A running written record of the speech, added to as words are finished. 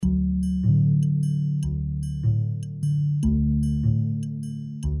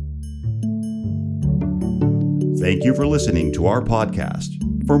Thank you for listening to our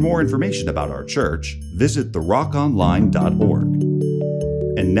podcast. For more information about our church, visit therockonline.org.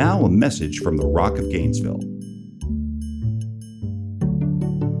 And now a message from the Rock of Gainesville.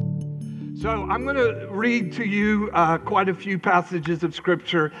 So I'm going to read to you quite a few passages of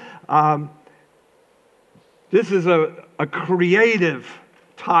Scripture. This is a creative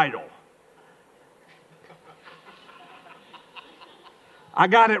title. I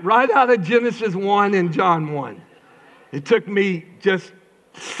got it right out of Genesis 1 and John 1. It took me just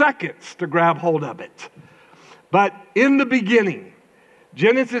seconds to grab hold of it. But in the beginning,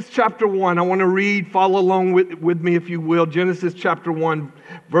 Genesis chapter 1, I want to read, follow along with me if you will, Genesis chapter 1,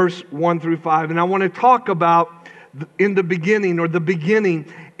 verse 1 through 5. And I want to talk about in the beginning, or the beginning,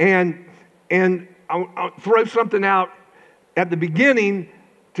 and I'll throw something out at the beginning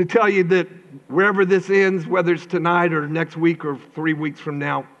to tell you that wherever this ends, whether it's tonight or next week or 3 weeks from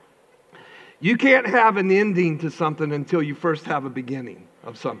now, you can't have an ending to something until you first have a beginning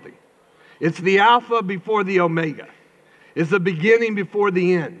of something. It's the Alpha before the Omega. It's the beginning before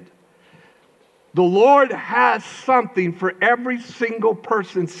the end. The Lord has something for every single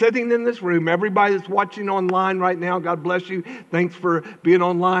person sitting in this room. Everybody that's watching online right now, God bless you. Thanks for being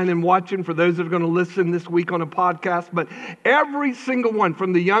online and watching. For those that are going to listen this week on a podcast. But every single one,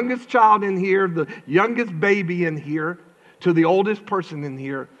 from the youngest child in here, the youngest baby in here, to the oldest person in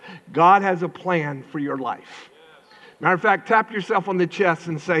here, God has a plan for your life. Matter of fact, tap yourself on the chest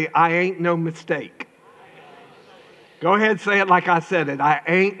and say, I ain't no mistake. Go ahead, say it like I said it. I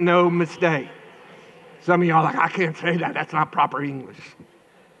ain't no mistake. Some of y'all are like, I can't say that. That's not proper English.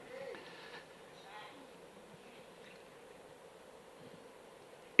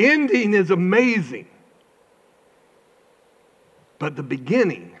 Ending is amazing. But the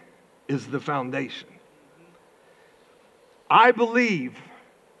beginning is the foundation. I believe,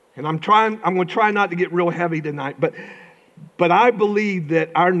 and I'm going to try not to get real heavy tonight, but I believe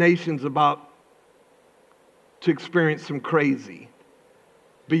that our nation's about to experience some crazy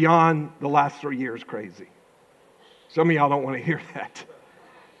beyond the last 3 years crazy. Some of y'all don't want to hear that.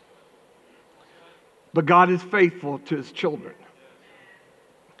 But God is faithful to his children.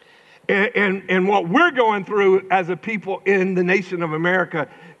 And what we're going through as a people in the nation of America,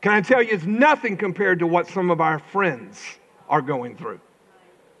 can I tell you, is nothing compared to what some of our friends are going through.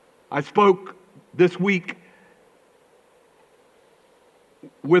 I spoke this week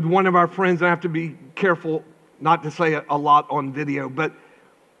with one of our friends. I have to be careful not to say a lot on video, but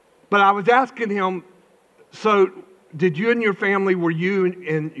I was asking him, so did you and your family, were you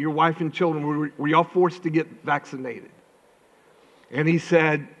and your wife and children, were y'all forced to get vaccinated? And he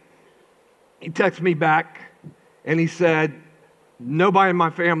said, he texted me back, and he said, nobody in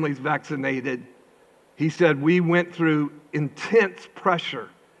my family's vaccinated. He said, we went through intense pressure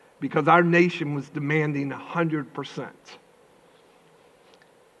because our nation was demanding 100%.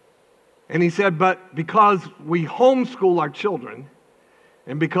 And he said, but because we homeschool our children,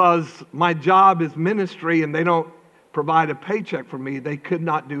 and because my job is ministry and they don't provide a paycheck for me, they could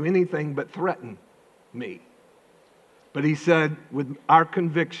not do anything but threaten me. But he said, with our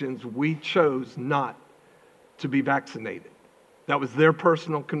convictions, we chose not to be vaccinated. That was their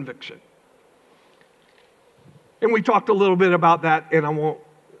personal conviction. And we talked a little bit about that, and I won't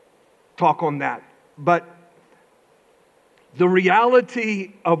talk on that. But the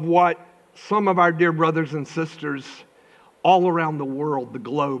reality of what some of our dear brothers and sisters all around the world, the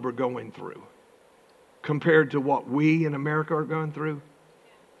globe, are going through compared to what we in America are going through,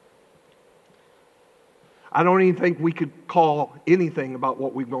 I don't even think we could call anything about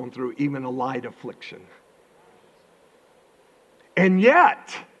what we've gone through even a light affliction. And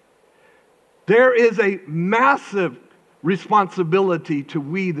yet, there is a massive responsibility to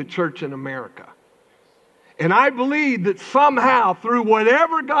we, the church in America. And I believe that somehow, through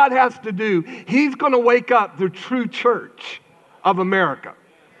whatever God has to do, he's going to wake up the true church of America.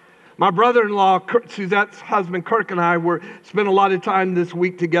 My brother-in-law, Suzette's husband, Kirk, and I spent a lot of time this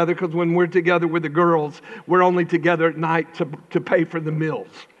week together because when we're together with the girls, we're only together at night to pay for the meals.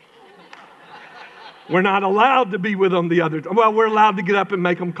 We're not allowed to be with them the other time. Well, we're allowed to get up and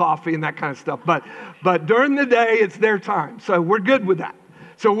make them coffee and that kind of stuff. But during the day, it's their time. So we're good with that.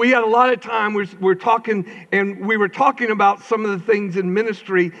 So we had a lot of time. We're talking, and we were talking about some of the things in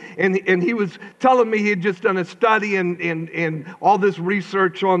ministry, and he was telling me he had just done a study and all this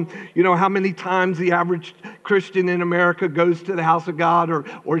research on, how many times the average Christian in America goes to the house of God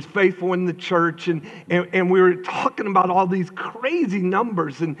or is faithful in the church, and we were talking about all these crazy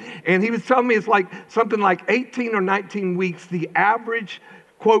numbers, and he was telling me it's like something like 18 or 19 weeks the average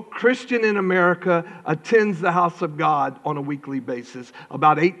quote, Christian in America attends the house of God on a weekly basis,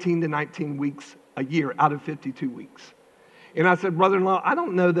 about 18 to 19 weeks a year out of 52 weeks. And I said, brother-in-law, I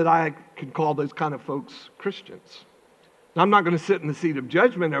don't know that I can call those kind of folks Christians. Now, I'm not going to sit in the seat of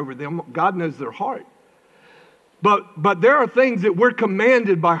judgment over them. God knows their heart. But there are things that we're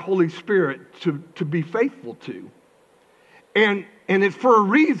commanded by Holy Spirit to be faithful to. And it's for a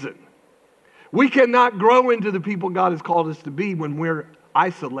reason. We cannot grow into the people God has called us to be when we're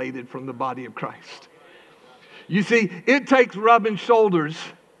isolated from the body of Christ. You see, it takes rubbing shoulders,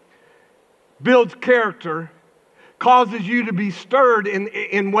 builds character, causes you to be stirred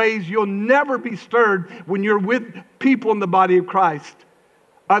in ways you'll never be stirred when you're with people in the body of Christ,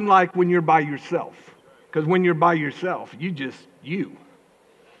 unlike when you're by yourself. Because when you're by yourself, you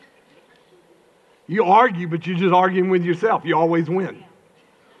argue, but you're just arguing with yourself. You always win.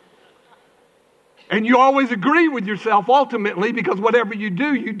 And you always agree with yourself ultimately, because whatever you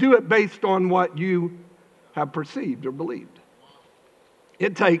do it based on what you have perceived or believed.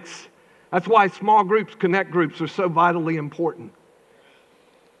 That's why small groups, connect groups are so vitally important.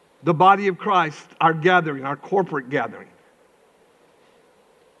 The body of Christ, our gathering, our corporate gathering.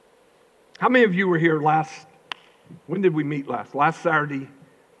 How many of you were here when did we meet last? Last Saturday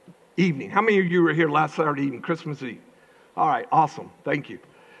evening. How many of you were here last Saturday evening, Christmas Eve? All right, awesome, thank you.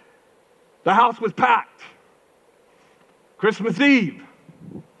 The house was packed. Christmas Eve.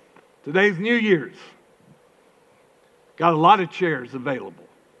 Today's New Year's. Got a lot of chairs available.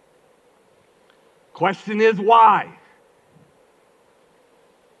 Question is why?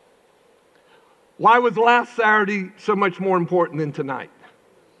 Why was last Saturday so much more important than tonight?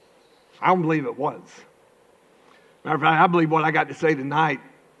 I don't believe it was. Matter of fact, I believe what I got to say tonight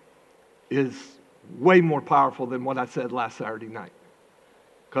is way more powerful than what I said last Saturday night,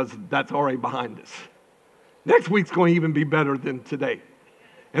 because that's already behind us. Next week's going to even be better than today.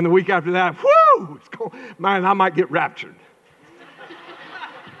 And the week after that, man, I might get raptured.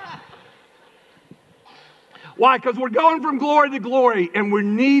 Why? Because we're going from glory to glory, and we're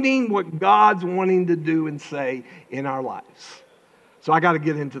needing what God's wanting to do and say in our lives. So I got to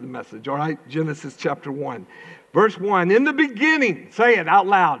get into the message, all right? Genesis chapter 1. Verse 1, in the beginning, say it out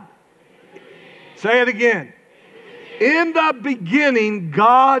loud. Say it again. In the beginning,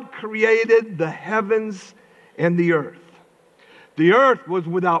 God created the heavens and the earth. The earth was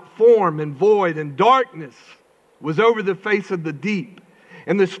without form and void, and darkness was over the face of the deep.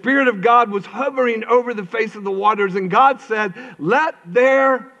 And the Spirit of God was hovering over the face of the waters. And God said, let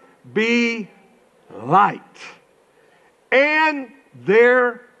there be light. And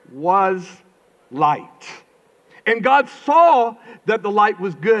there was light. And God saw that the light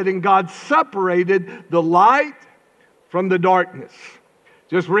was good, and God separated the light from the darkness.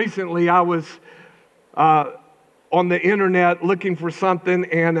 Just recently, I was on the internet looking for something,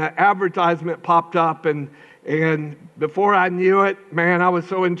 and an advertisement popped up, and before I knew it, man, I was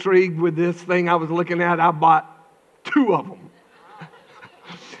so intrigued with this thing I was looking at, I bought 2 of them.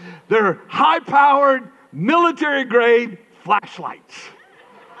 They're high-powered, military-grade flashlights.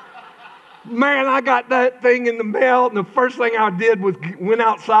 Man, I got that thing in the mail, and the first thing I did was went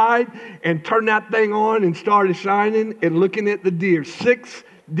outside and turned that thing on and started shining and looking at the deer. 6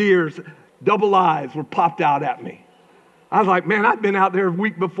 deers, double eyes, were popped out at me. I was like, man, I'd been out there a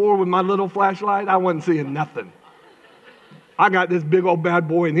week before with my little flashlight. I wasn't seeing nothing. I got this big old bad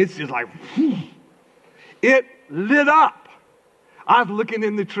boy, and it's just like, it lit up. I was looking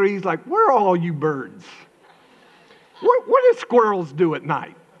in the trees like, where are all you birds? What do squirrels do at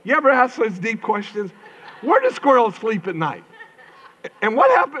night? You ever ask those deep questions? Where do squirrels sleep at night? And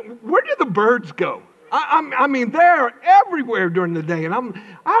what happened? Where do the birds go? I mean, they're everywhere during the day, and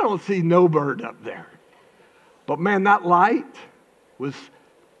I don't see no bird up there. But man, that light was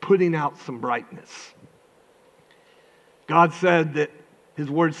putting out some brightness. God said that, His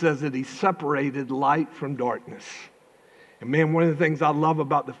Word says that He separated light from darkness. And man, one of the things I love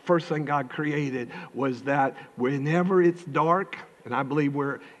about the first thing God created was that whenever it's dark, and I believe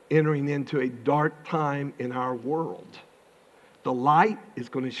we're entering into a dark time in our world, the light is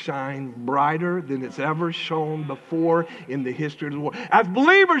going to shine brighter than it's ever shone before in the history of the world. As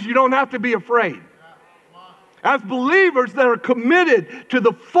believers, you don't have to be afraid. As believers that are committed to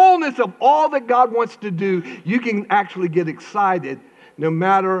the fullness of all that God wants to do, you can actually get excited no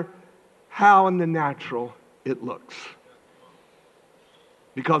matter how in the natural it looks.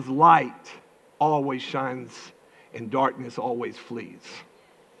 Because light always shines and darkness always flees.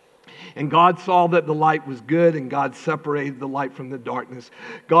 And God saw that the light was good, and God separated the light from the darkness.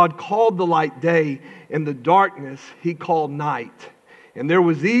 God called the light day, and the darkness He called night. And there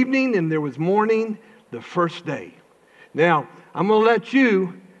was evening and there was morning the first day. Now, I'm going to let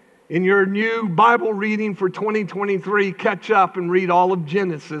you, in your new Bible reading for 2023, catch up and read all of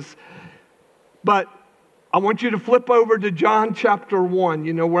Genesis. But I want you to flip over to John chapter 1.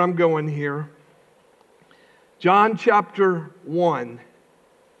 You know where I'm going here. John chapter 1,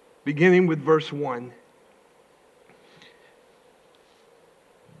 beginning with verse 1.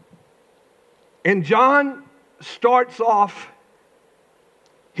 And John starts off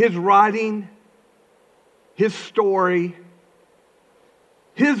his writing, his story,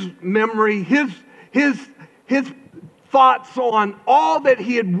 his memory, his thoughts on all that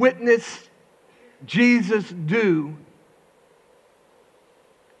he had witnessed Jesus do.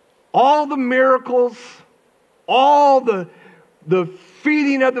 All the miracles, all the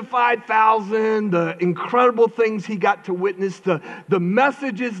feeding of the 5,000, the incredible things he got to witness, the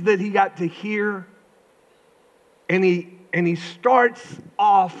messages that he got to hear. And he starts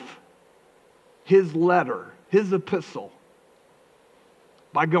off his letter, his epistle,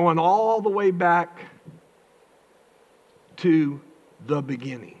 by going all the way back to the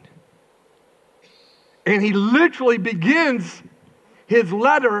beginning. And he literally begins his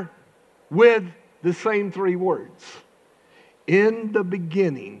letter with the same three words. In the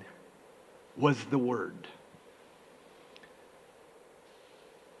beginning was the Word.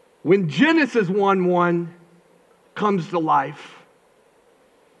 When Genesis 1:1 comes to life,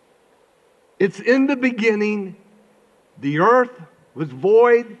 it's in the beginning, the earth was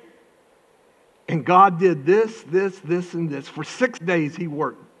void, and God did this, and this. For 6 days he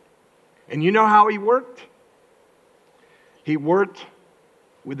worked. And you know how he worked? He worked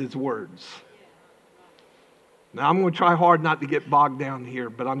with his words. Now, I'm going to try hard not to get bogged down here,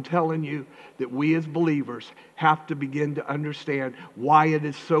 but I'm telling you that we as believers have to begin to understand why it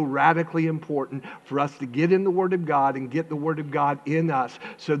is so radically important for us to get in the Word of God and get the Word of God in us,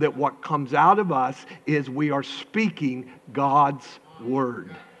 so that what comes out of us is we are speaking God's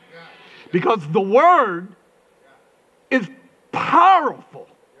Word. Because the Word is powerful.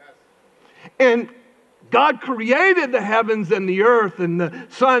 And God created the heavens and the earth and the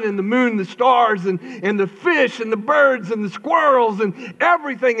sun and the moon, the stars and the fish and the birds and the squirrels and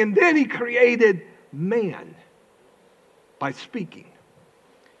everything. And then he created man by speaking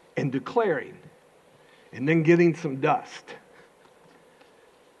and declaring and then getting some dust.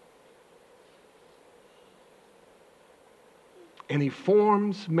 And he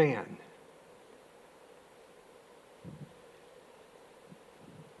forms man.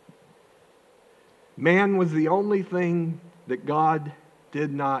 Man was the only thing that God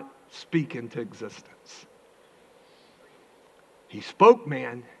did not speak into existence. He spoke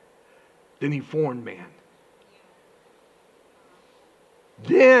man, then he formed man.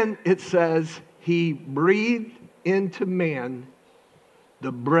 Then it says he breathed into man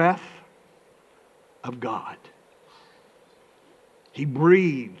the breath of God. He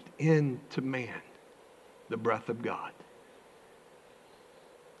breathed into man the breath of God.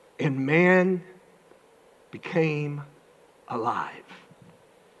 And man became alive.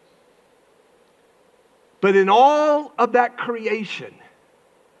 But in all of that creation,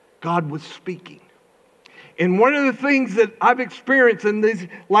 God was speaking. And one of the things that I've experienced in these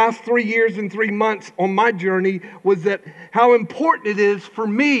last 3 years and 3 months on my journey was that how important it is for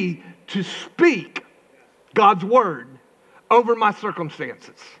me to speak God's word over my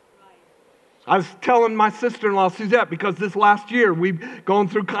circumstances. I was telling my sister-in-law, Suzette, because this last year we've gone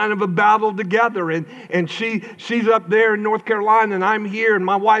through kind of a battle together, and she's up there in North Carolina, and I'm here, and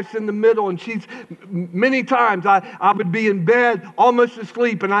my wife's in the middle, and many times I would be in bed almost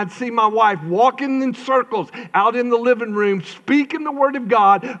asleep, and I'd see my wife walking in circles out in the living room, speaking the word of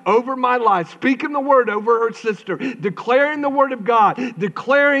God over my life, speaking the word over her sister, declaring the word of God,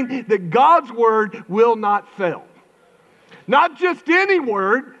 declaring that God's word will not fail. Not just any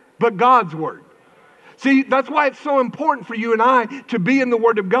word, but God's word. See, that's why it's so important for you and I to be in the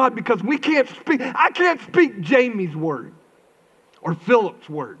word of God, because I can't speak Jamie's word or Philip's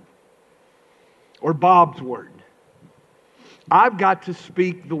word or Bob's word. I've got to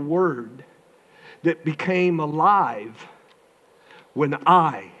speak the word that became alive when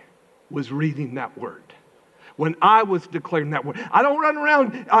I was reading that word. When I was declaring that word. I don't run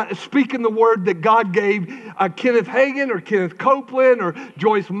around speaking the word that God gave Kenneth Hagin or Kenneth Copeland or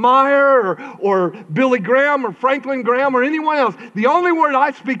Joyce Meyer or Billy Graham or Franklin Graham or anyone else. The only word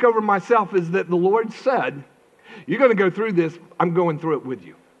I speak over myself is that the Lord said, you're going to go through this, I'm going through it with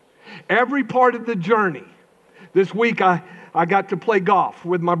you. Every part of the journey. This week I got to play golf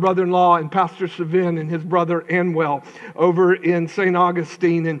with my brother-in-law and Pastor Savin and his brother Anwell over in St.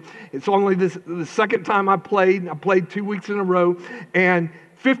 Augustine. And it's only the second time I played. I played 2 weeks in a row. And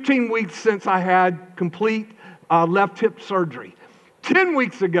 15 weeks since I had complete left hip surgery. 10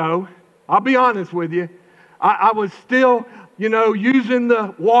 weeks ago, I'll be honest with you, I was still, using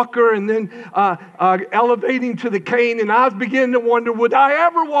the walker and then elevating to the cane. And I was beginning to wonder, would I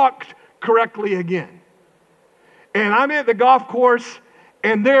ever walk correctly again? And I'm at the golf course,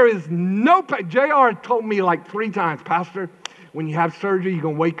 and there is no pain. JR told me like 3 times, Pastor, when you have surgery, you're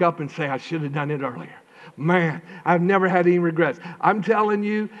going to wake up and say, I should have done it earlier. Man, I've never had any regrets. I'm telling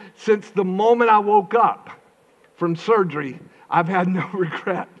you, since the moment I woke up from surgery, I've had no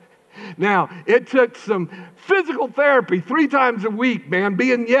regret. Now, it took some physical therapy 3 times a week, man,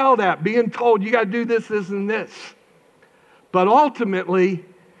 being yelled at, being told you got to do this, this, and this. But ultimately,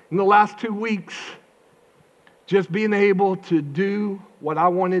 in the last 2 weeks, just being able to do what I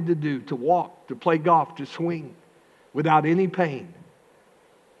wanted to do, to walk, to play golf, to swing without any pain.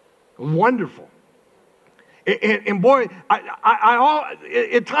 It was wonderful. And boy,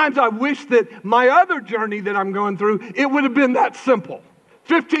 at times I wish that my other journey that I'm going through, it would have been that simple.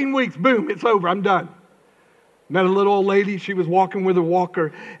 15 weeks, boom, it's over, I'm done. Met a little old lady, she was walking with a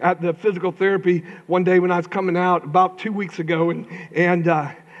walker at the physical therapy one day when I was coming out about 2 weeks ago, and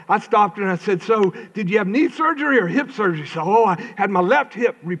I stopped her and I said, so did you have knee surgery or hip surgery? She said, I had my left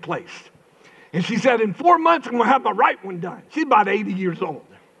hip replaced. And she said, in 4 months, I'm going to have my right one done. She's about 80 years old.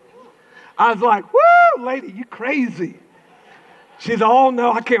 I was like, woo, lady, you crazy. She said, oh,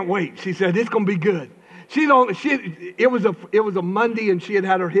 no, I can't wait. She said, it's going to be good. It was a Monday, and she had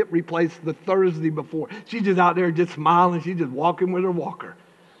her hip replaced the Thursday before. She's just out there just smiling. She's just walking with her walker.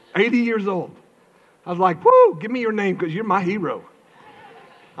 80 years old. I was like, woo, give me your name because you're my hero.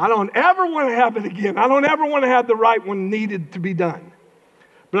 I don't ever want to have it again. I don't ever want to have the right one needed to be done.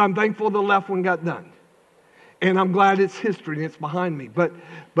 But I'm thankful the left one got done. And I'm glad it's history and it's behind me. But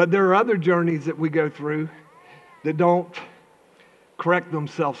there are other journeys that we go through that don't correct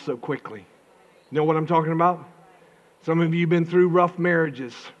themselves so quickly. You know what I'm talking about? Some of you have been through rough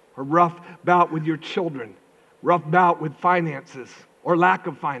marriages, or rough bout with your children, rough bout with finances or lack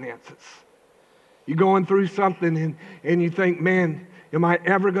of finances. You're going through something and you think, man, am I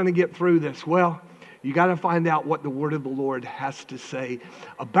ever going to get through this? Well, you got to find out what the word of the Lord has to say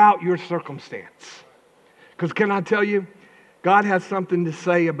about your circumstance. Because can I tell you, God has something to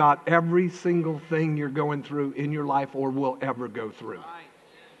say about every single thing you're going through in your life or will ever go through.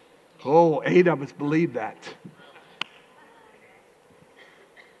 Oh, 8 of us believe that.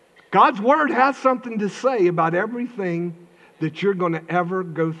 God's word has something to say about everything that you're going to ever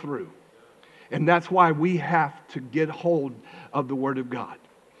go through. And that's why we have to get hold of the word of God.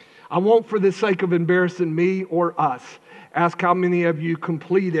 I won't, for the sake of embarrassing me or us, ask how many of you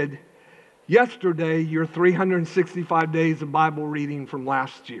completed yesterday your 365 days of Bible reading from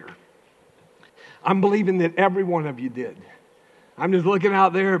last year. I'm believing that every one of you did. I'm just looking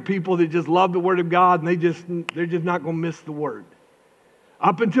out there at people that just love the Word of God, and they're just not going to miss the Word.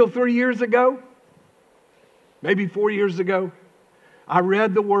 Up until 3 years ago, maybe 4 years ago, I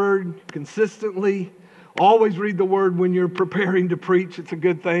read the Word consistently. Always read the Word when you're preparing to preach. It's a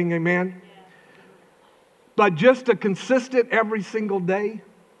good thing, amen? But just a consistent every single day.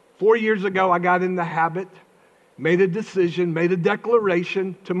 4 years ago, I got in the habit, made a decision, made a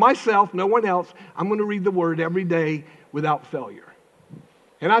declaration to myself, no one else. I'm going to read the Word every day without failure.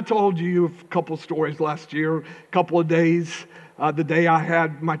 And I told you a couple of stories last year, a couple of days. The day I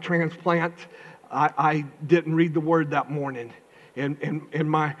had my transplant, I didn't read the Word that morning. In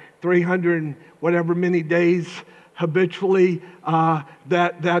my 300 and whatever many days habitually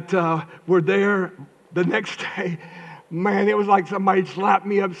that were there the next day, man, it was like somebody slapped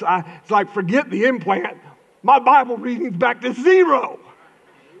me upside. It's like, forget the implant. My Bible reading's back to 0.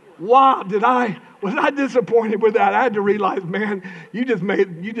 Wow, was I disappointed with that? I had to realize, man, you just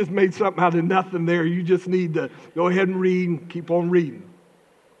made something out of nothing there. You just need to go ahead and read and keep on reading.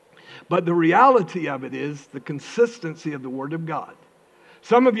 But the reality of it is the consistency of the Word of God.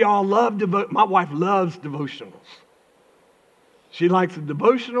 Some of y'all my wife loves devotionals. She likes a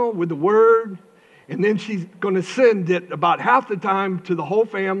devotional with the Word, and then she's going to send it about half the time to the whole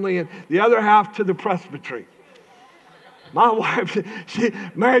family and the other half to the presbytery. My wife,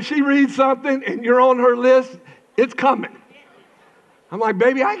 she reads something and you're on her list, it's coming. I'm like,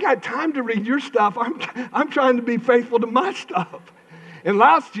 baby, I ain't got time to read your stuff. I'm trying to be faithful to my stuff. And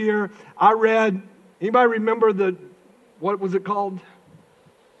last year, I read, anybody remember what was it called?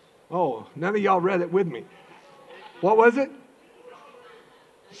 Oh, none of y'all read it with me. What was it?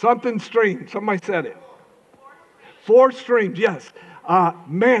 Something stream. Somebody said it. 4 streams, yes.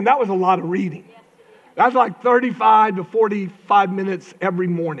 Man, that was a lot of reading. That's like 35 to 45 minutes every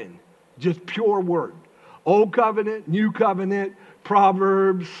morning. Just pure word. Old covenant, new covenant,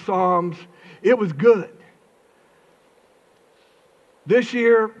 Proverbs, Psalms. It was good. This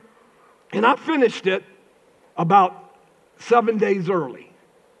year, and I finished it about 7 days early.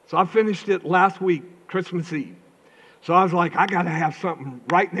 So I finished it last week, Christmas Eve. So I was like, I got to have something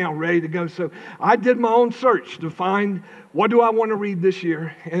right now ready to go. So I did my own search to find what do I want to read this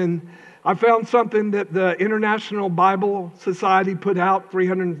year. And I found something that the International Bible Society put out,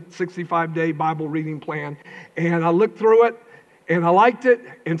 365-day Bible reading plan. And I looked through it, and I liked it,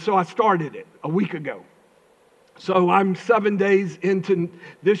 and so I started it a week ago. So I'm 7 days into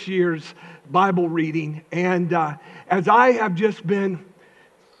this year's Bible reading. And as I have just been...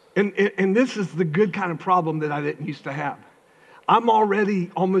 And this is the good kind of problem that I didn't used to have. I'm already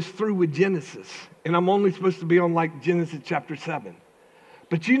almost through with Genesis, and I'm only supposed to be on like Genesis chapter 7.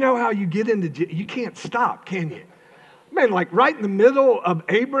 But you know how you get into, you can't stop, can you? Man, like right in the middle of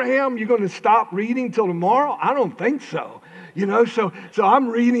Abraham, you're going to stop reading till tomorrow? I don't think so. You know, so I'm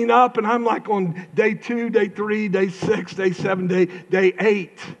reading up, and I'm like on day 2, day 3, day 6, day 7, day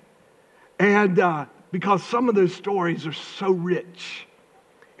 8. And because some of those stories are so rich.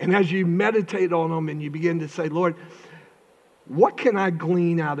 And as you meditate on them and you begin to say, Lord, what can I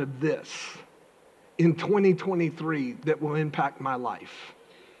glean out of this in 2023 that will impact my life?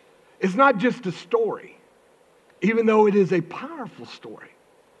 It's not just a story, even though it is a powerful story.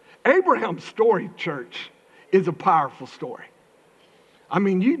 Abraham's story, church, is a powerful story. I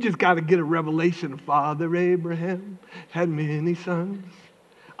mean, you just got to get a revelation of Father Abraham had many sons.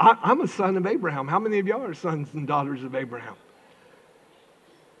 I'm a son of Abraham. How many of y'all are sons and daughters of Abraham?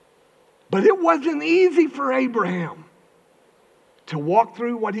 But it wasn't easy for Abraham to walk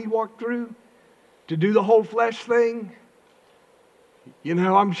through what he walked through, to do the whole flesh thing. You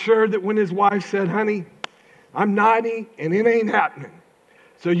know, I'm sure that when his wife said, honey, I'm 90 and it ain't happening,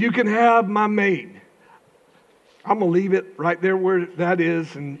 so you can have my maid. I'm going to leave it right there where that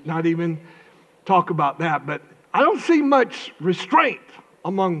is and not even talk about that. But I don't see much restraint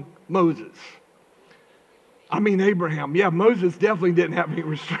among Moses. I mean, Abraham. Yeah, Moses definitely didn't have any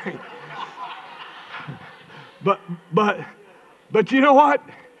restraint. But you know what?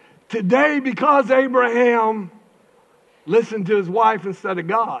 Today, because Abraham listened to his wife instead of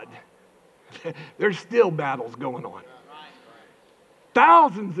God, there's still battles going on.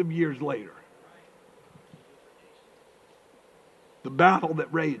 Thousands of years later, the battle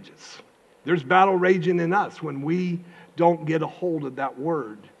that rages. There's battle raging in us when we don't get a hold of that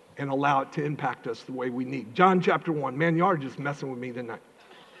word and allow it to impact us the way we need. John chapter 1. Man, you are just messing with me tonight.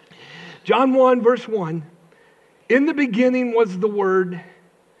 John 1, verse 1. In the beginning was the Word,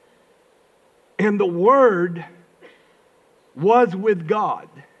 and the Word was with God,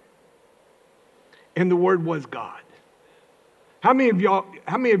 and the Word was God. How many of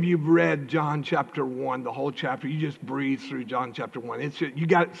you have read John chapter 1, the whole chapter? You just breeze through John chapter 1. It's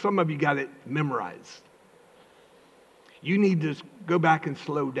just, some of you got it memorized. You need to go back and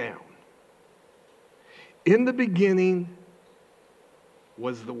slow down. In the beginning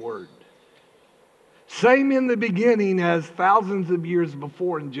was the Word. Same in the beginning as thousands of years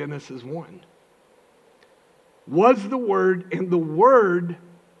before in Genesis 1. Was the Word, and the Word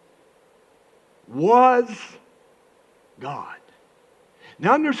was God.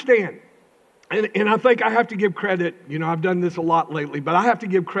 Now understand, and I think I have to give credit, you know, I've done this a lot lately, but I have to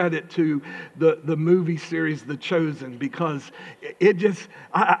give credit to the movie series, The Chosen, because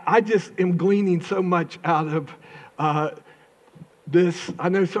I just am gleaning so much out of this. I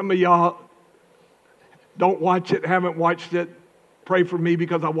know some of y'all don't watch it, haven't watched it. Pray for me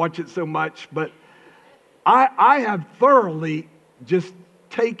because I watch it so much. But I have thoroughly just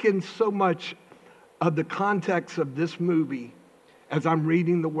taken so much of the context of this movie as I'm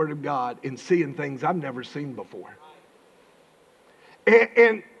reading the Word of God and seeing things I've never seen before.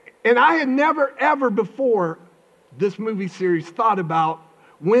 And I had never, ever before this movie series thought about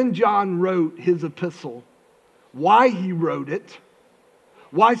when John wrote his epistle, why he wrote it,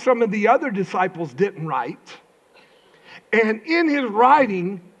 why some of the other disciples didn't write. And in his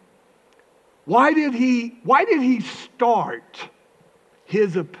writing, why did he start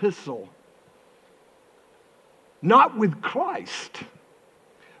his epistle? Not with Christ,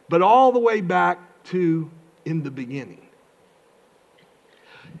 but all the way back to in the beginning.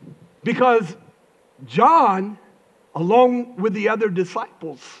 Because John, along with the other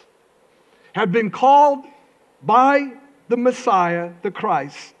disciples, had been called by the Messiah, the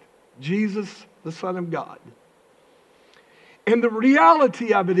Christ, Jesus, the Son of God. And the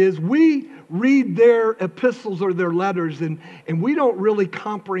reality of it is we read their epistles or their letters and we don't really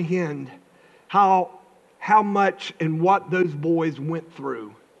comprehend how much and what those boys went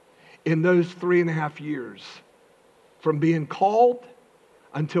through in those 3.5 years from being called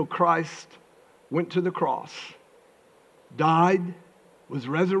until Christ went to the cross, died, was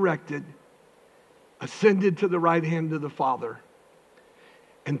resurrected, ascended to the right hand of the Father,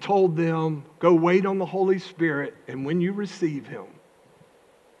 and told them, go wait on the Holy Spirit, and when you receive him,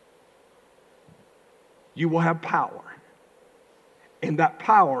 you will have power. And that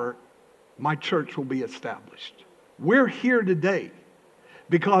power, my church will be established. We're here today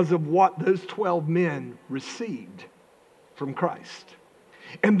because of what those 12 men received from Christ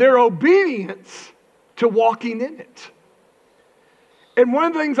and their obedience to walking in it. And one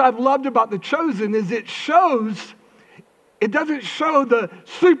of the things I've loved about The Chosen is it doesn't show the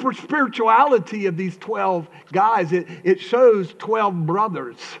super spirituality of these 12 guys. It shows 12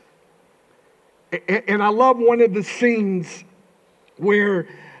 brothers. And I love one of the scenes where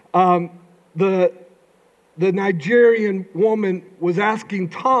the Nigerian woman was asking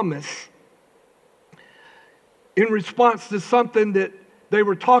Thomas in response to something that they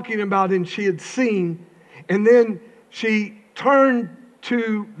were talking about and she had seen. And then she turned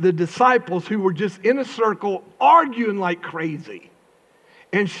to the disciples who were just in a circle arguing like crazy.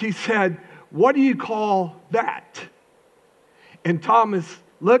 And she said, what do you call that? And Thomas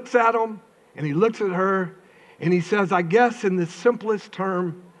looks at him and he looks at her and he says, I guess in the simplest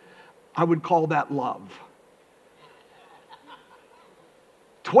term, I would call that love.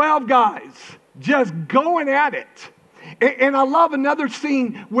 12 guys just going at it. And I love another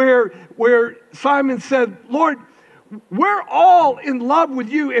scene where Simon said, Lord, we're all in love with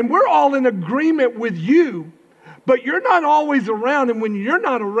you and we're all in agreement with you, but you're not always around. And when you're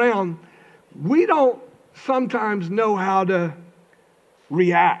not around, we don't sometimes know how to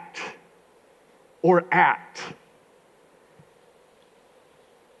react or act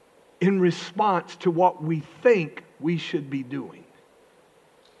in response to what we think we should be doing.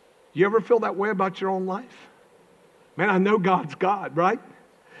 You ever feel that way about your own life? Man, I know God's God, right?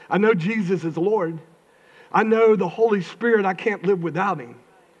 I know Jesus is Lord. I know the Holy Spirit, I can't live without him.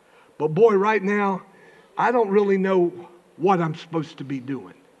 But boy, right now, I don't really know what I'm supposed to be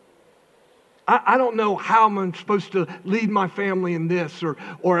doing. I don't know how I'm supposed to lead my family in this, or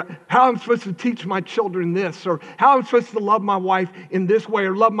how I'm supposed to teach my children this, or how I'm supposed to love my wife in this way,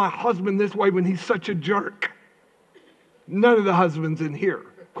 or love my husband this way when he's such a jerk. None of the husbands in here,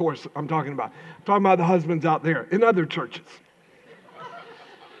 of course, I'm talking about the husbands out there in other churches.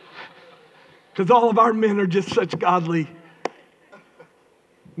 Because all of our men are just such godly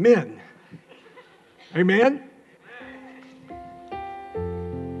men. Amen?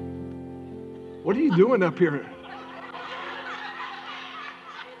 What are you doing up here?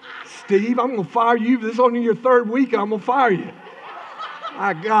 Steve, I'm going to fire you. This is only your third week, and I'm going to fire you.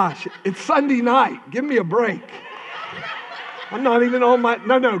 My gosh, it's Sunday night. Give me a break. I'm not even on my...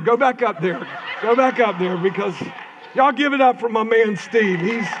 No, go back up there. Go back up there because y'all give it up for my man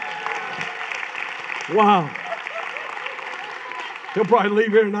Steve. Wow. He'll probably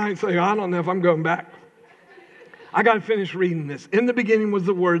leave here tonight and say, I don't know if I'm going back. I got to finish reading this. In the beginning was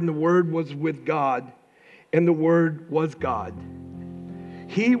the Word, and the Word was with God, and the Word was God.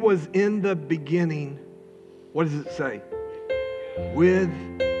 He was in the beginning, what does it say? With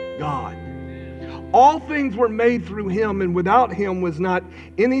God. All things were made through him, and without him was not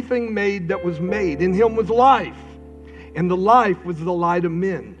anything made that was made. In him was life, and the life was the light of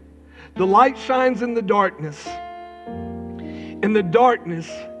men. The light shines in the darkness, and the darkness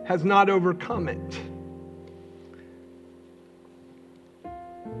has not overcome it.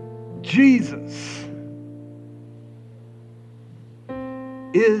 Jesus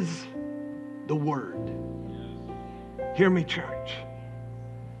is the Word. Hear me, church.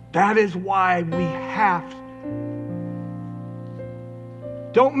 That is why we have to.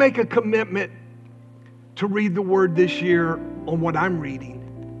 Don't make a commitment to read the Word this year on what I'm reading.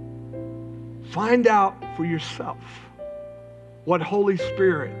 Find out for yourself what Holy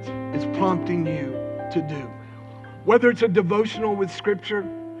Spirit is prompting you to do. Whether it's a devotional with Scripture,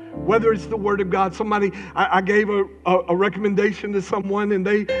 whether it's the Word of God. I gave a recommendation to someone, and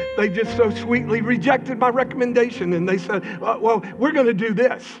they just so sweetly rejected my recommendation. And they said, well, we're going to do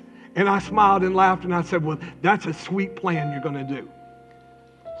this. And I smiled and laughed, and I said, well, that's a sweet plan you're going to do.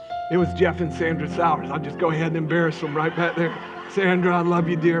 It was Jeff and Sandra Sowers. I'll just go ahead and embarrass them right back there. Sandra, I love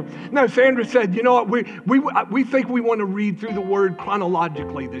you, dear. No, Sandra said, you know what, we think we want to read through the Word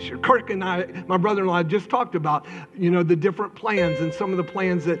chronologically this year. Kirk and I, my brother-in-law, just talked about, the different plans and some of the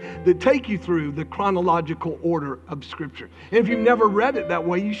plans that take you through the chronological order of Scripture. And if you've never read it that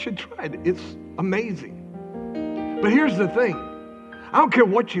way, you should try it. It's amazing. But here's the thing. I don't care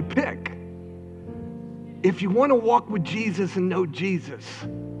what you pick. If you want to walk with Jesus and know Jesus,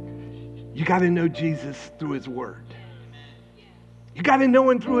 you got to know Jesus through His Word. You got to know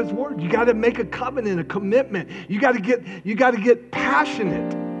Him through His Word. You got to make a covenant, a commitment. You got to get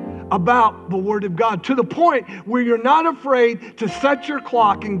passionate about the Word of God to the point where you're not afraid to set your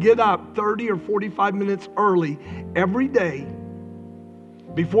clock and get up 30 or 45 minutes early every day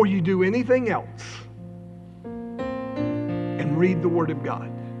before you do anything else and read the Word of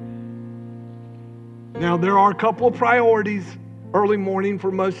God. Now, there are a couple of priorities early morning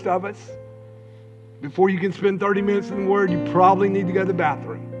for most of us. Before you can spend 30 minutes in the Word, you probably need to go to the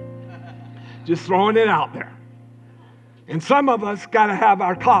bathroom. Just throwing it out there. And some of us got to have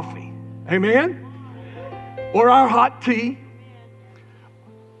our coffee. Amen? Or our hot tea.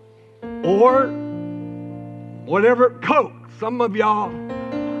 Or whatever, Coke. Some of y'all,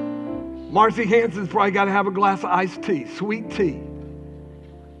 Marcy Hanson's probably got to have a glass of iced tea, sweet tea.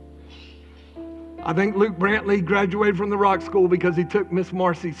 I think Luke Brantley graduated from the Rock School because he took Miss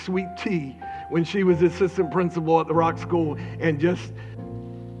Marcy's sweet tea when she was assistant principal at the Rock School and just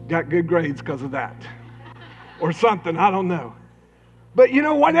got good grades because of that. Or something, I don't know. But you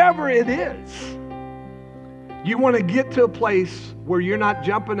know, whatever it is, you want to get to a place where you're not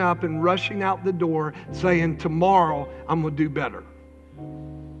jumping up and rushing out the door saying, tomorrow I'm going to do better.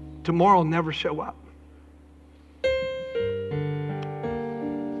 Tomorrow will never show up.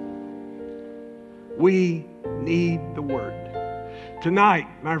 We need the Word. Tonight,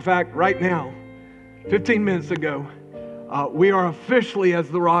 matter of fact, right now, 15 minutes ago, we are officially, as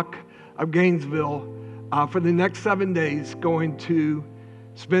the Rock of Gainesville, for the next 7 days, going to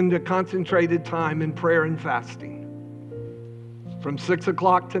spend a concentrated time in prayer and fasting. From 6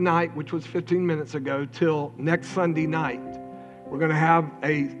 o'clock tonight, which was 15 minutes ago, till next Sunday night. We're going to have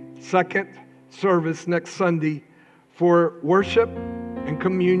a second service next Sunday for worship and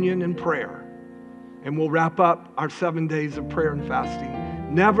communion and prayer. And we'll wrap up our 7 days of prayer and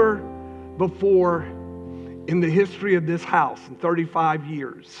fasting. Never before in the history of this house, in 35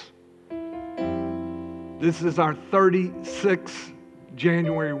 years, this is our 36th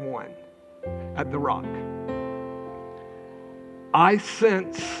January 1 at the Rock. I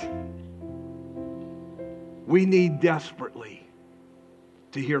sense we need desperately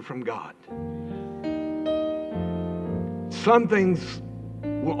to hear from God. Some things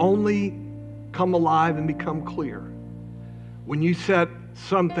will only come alive and become clear when you set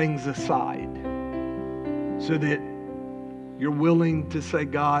some things aside so that you're willing to say,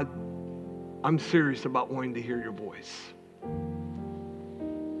 God, I'm serious about wanting to hear your voice.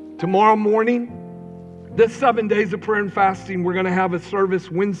 Tomorrow morning, this 7 days of prayer and fasting, we're going to have a service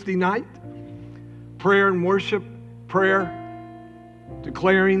Wednesday night. Prayer and worship, prayer,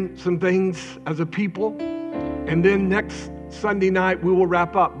 declaring some things as a people. And then next Sunday night, we will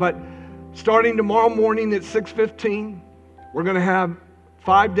wrap up. But starting tomorrow morning at 6:15, we're going to have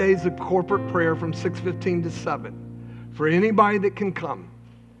 5 days of corporate prayer from 6:15 to 7 for anybody that can come.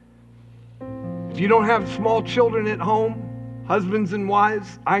 If you don't have small children at home, husbands and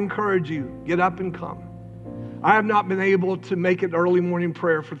wives, I encourage you, get up and come. I have not been able to make it early morning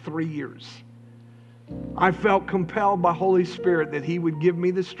prayer for 3 years. I felt compelled by Holy Spirit that He would give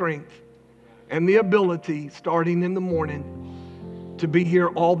me the strength and the ability, starting in the morning, to be here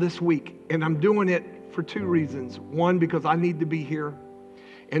all this week. And I'm doing it for 2 reasons. 1, because I need to be here.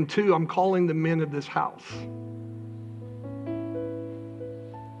 And 2, I'm calling the men of this house.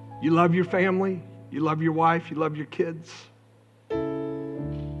 You love your family, you love your wife, you love your kids.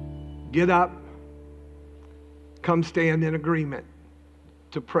 Get up, come stand in agreement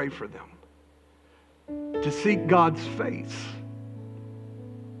to pray for them, to seek God's face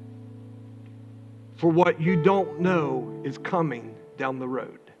for what you don't know is coming down the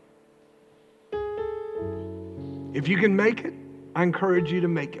road. If you can make it, I encourage you to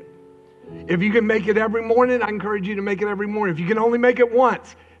make it. If you can make it every morning, I encourage you to make it every morning. If you can only make it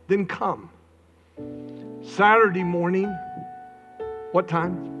once, then come. Saturday morning, what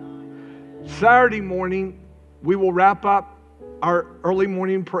time? Saturday morning, we will wrap up our early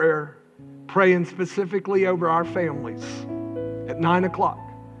morning prayer, praying specifically over our families at 9 o'clock.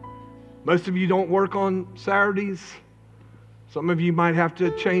 Most of you don't work on Saturdays. Some of you might have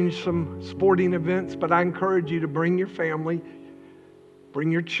to change some sporting events, but I encourage you to bring your family,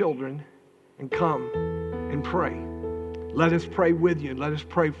 bring your children, and come and pray. Let us pray with you. Let us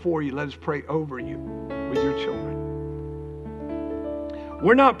pray for you. Let us pray over you with your children.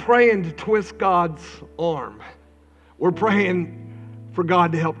 We're not praying to twist God's arm. We're praying for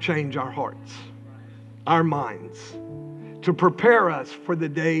God to help change our hearts, our minds, to prepare us for the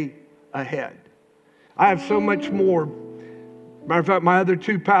day ahead. I have so much more. Matter of fact, my other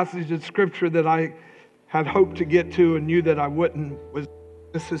 2 passages of scripture that I had hoped to get to and knew that I wouldn't was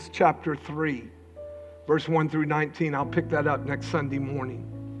Genesis chapter 3, verse 1 through 19. I'll pick that up next Sunday morning.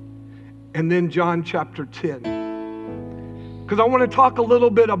 And then John chapter 10. Because I want to talk a little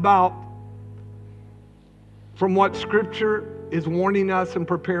bit about from what Scripture is warning us and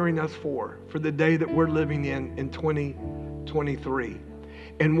preparing us for the day that we're living in 2023.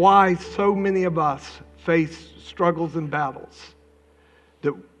 And why so many of us face struggles and battles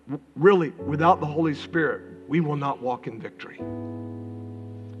that really, without the Holy Spirit, we will not walk in victory.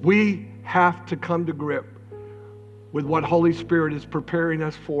 We have to come to grip with what Holy Spirit is preparing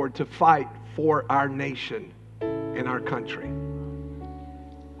us for to fight for our nation and our country.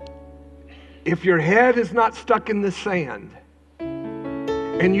 If your head is not stuck in the sand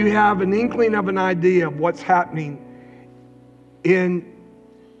and you have an inkling of an idea of what's happening in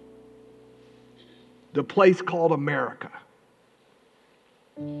the place called America,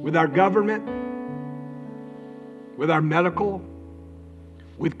 with our government, with our medical,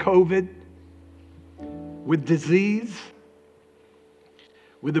 with COVID, with disease,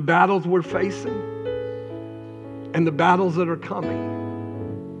 with the battles we're facing, and the battles that are coming.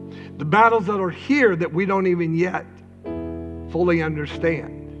 The battles that are here that we don't even yet fully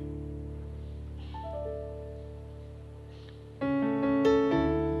understand.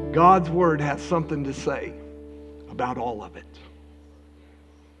 God's Word has something to say about all of it.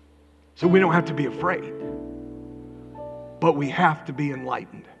 So we don't have to be afraid, but we have to be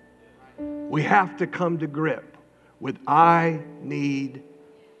enlightened. We have to come to grip with I need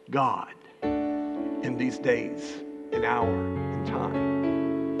God in these days, an hour, and time.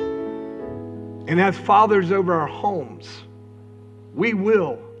 And as fathers over our homes, we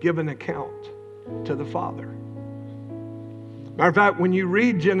will give an account to the Father. Matter of fact, when you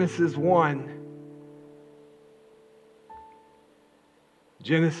read Genesis 1,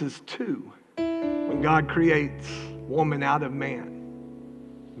 Genesis 2, when God creates woman out of man,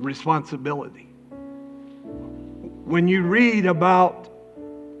 responsibility. When you read about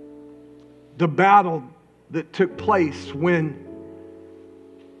the battle that took place when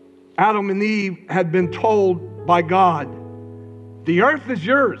Adam and Eve had been told by God, the earth is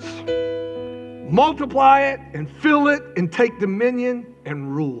yours. Multiply it and fill it and take dominion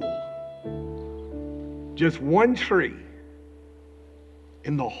and rule. Just one tree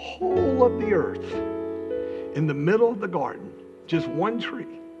in the whole of the earth, in the middle of the garden, just one tree.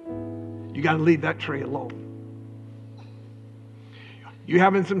 You got to leave that tree alone. You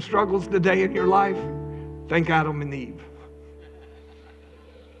having some struggles today in your life? Thank Adam and Eve.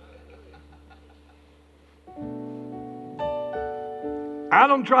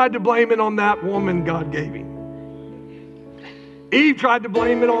 Adam tried to blame it on that woman God gave him. Eve tried to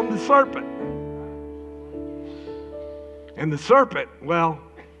blame it on the serpent. And the serpent, well,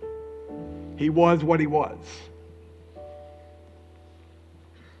 he was what he was.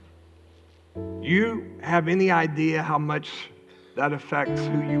 You have any idea how much that affects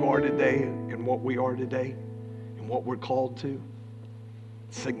who you are today and what we are today and what we're called to?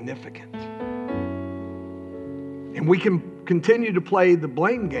 Significant. And we can continue to play the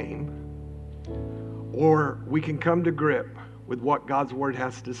blame game, or we can come to grip with what God's Word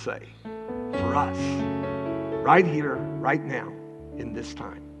has to say for us, right here, right now, in this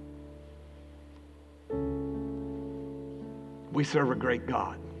time. We serve a great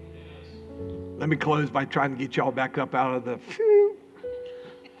God. Let me close by trying to get y'all back up out of the phew.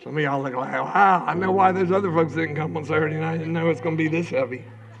 Some of y'all look like, wow, I know why those other folks didn't come on Saturday night. I didn't know it's going to be this heavy.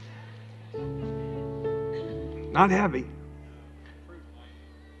 Not heavy.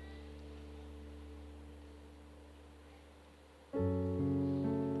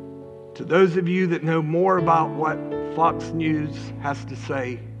 To those of you that know more about what Fox News has to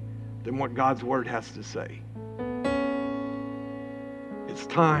say than what God's Word has to say, it's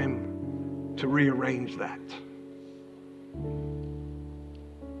time to rearrange that.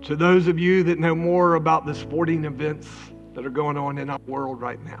 To those of you that know more about the sporting events that are going on in our world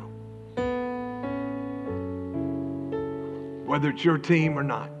right now, whether it's your team or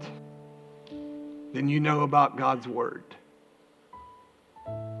not, then you know about God's Word.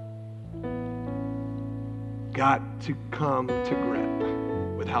 Got to come to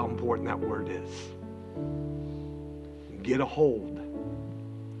grip with how important that Word is. Get a hold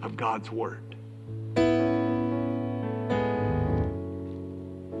of God's Word.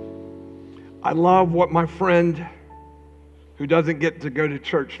 I love what my friend who doesn't get to go to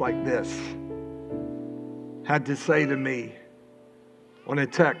church like this had to say to me on a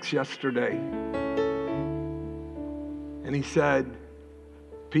text yesterday. And he said,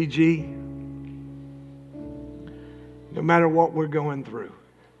 PG, no matter what we're going through,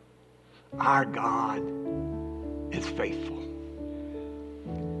 our God is faithful.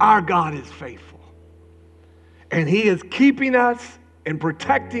 Our God is faithful. And He is keeping us and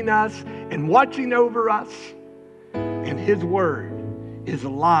protecting us and watching over us. and His word is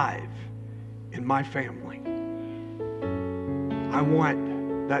alive in my family. I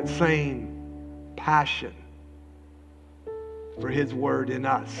want that same passion for His word in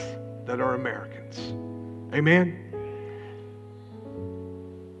us that are Americans. Amen?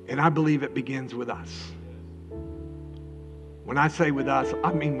 And I believe it begins with us. When I say with us,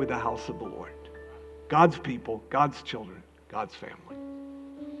 I mean with the house of the Lord. God's people, God's children, God's family.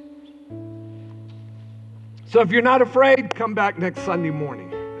 So if you're not afraid, come back next Sunday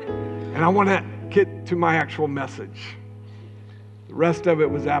morning. And I want to get to my actual message. The rest of it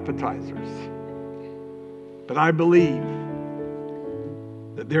was appetizers. But I believe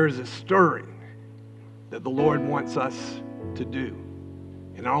that there is a stirring that the Lord wants us to do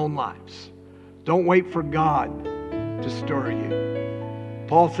in our own lives. Don't wait for God to stir you.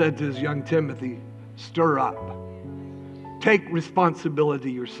 Paul said to his young Timothy, stir up. Take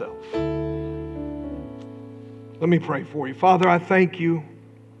responsibility yourself. Let me pray for you. Father, I thank you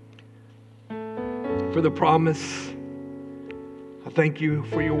for the promise. I thank you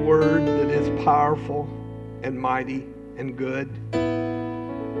for your word that is powerful and mighty and good.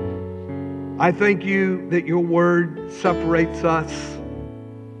 I thank you that your word separates us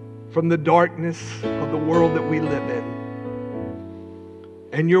from the darkness of the world that we live in.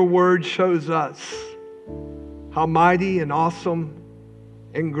 And your word shows us how mighty and awesome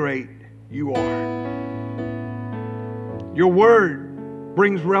and great you are. Your word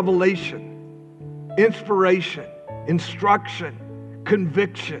brings revelation, inspiration, instruction,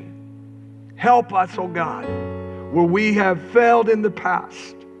 conviction. Help us, oh God, where we have failed in the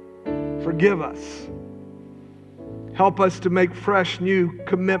past. Forgive us. Help us to make fresh new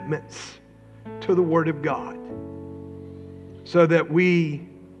commitments to the Word of God so that we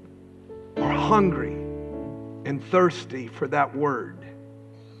are hungry and thirsty for that Word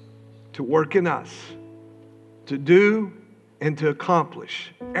to work in us, to do and to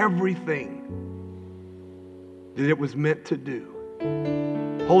accomplish everything that it was meant to do.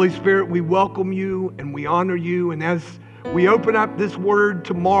 Holy Spirit, we welcome you and we honor you. And as we open up this word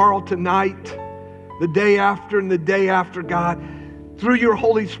tomorrow, tonight, the day after and the day after, God, through your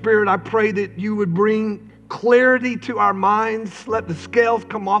Holy Spirit, I pray that you would bring clarity to our minds. Let the scales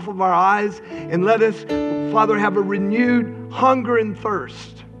come off of our eyes and let us, Father, have a renewed hunger and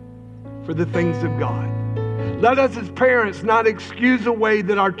thirst for the things of God. Let us as parents not excuse away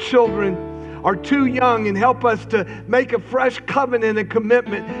that our children are too young, and help us to make a fresh covenant and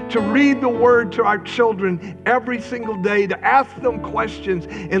commitment to read the word to our children every single day, to ask them questions,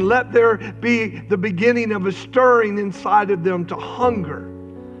 and let there be the beginning of a stirring inside of them to hunger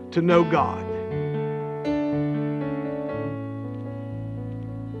to know God.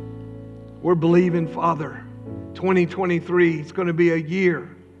 We're believing, Father, 2023 is going to be a year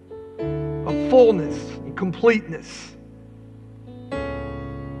of fullness and completeness.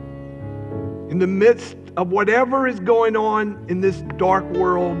 In the midst of whatever is going on in this dark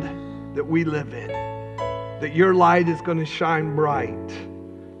world that we live in, that your light is going to shine bright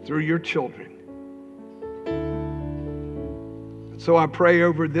through your children. So I pray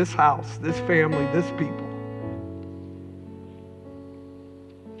over this house, this family, this people.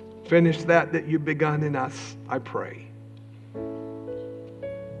 Finish that you've begun in us, I pray.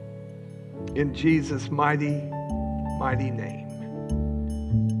 In Jesus' mighty, mighty name.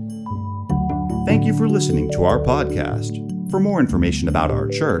 Thank you for listening to our podcast. For more information about our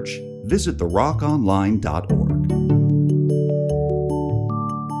church, visit therockonline.org.